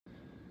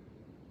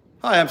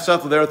Hi, I'm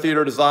Seth with Air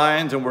Theater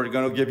Designs, and we're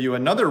going to give you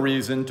another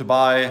reason to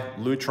buy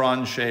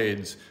Lutron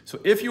Shades.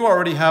 So if you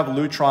already have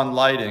Lutron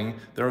Lighting,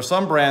 there are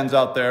some brands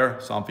out there,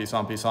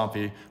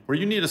 Somfy, where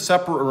you need a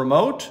separate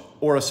remote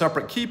or a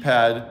separate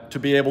keypad to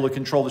be able to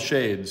control the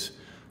shades.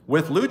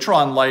 With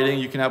Lutron Lighting,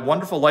 you can have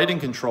wonderful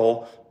lighting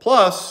control.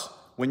 Plus,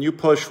 when you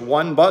push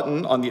one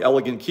button on the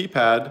elegant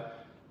keypad,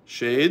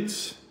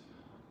 shades,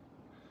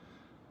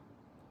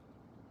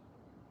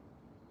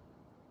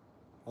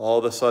 all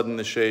of a sudden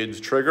the shades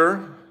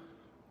trigger.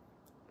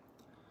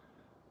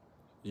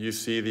 You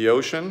see the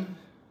ocean,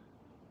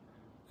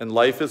 and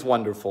life is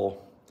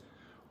wonderful.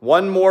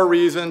 One more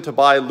reason to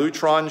buy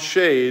Lutron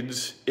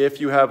Shades if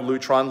you have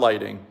Lutron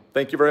Lighting.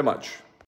 Thank you very much.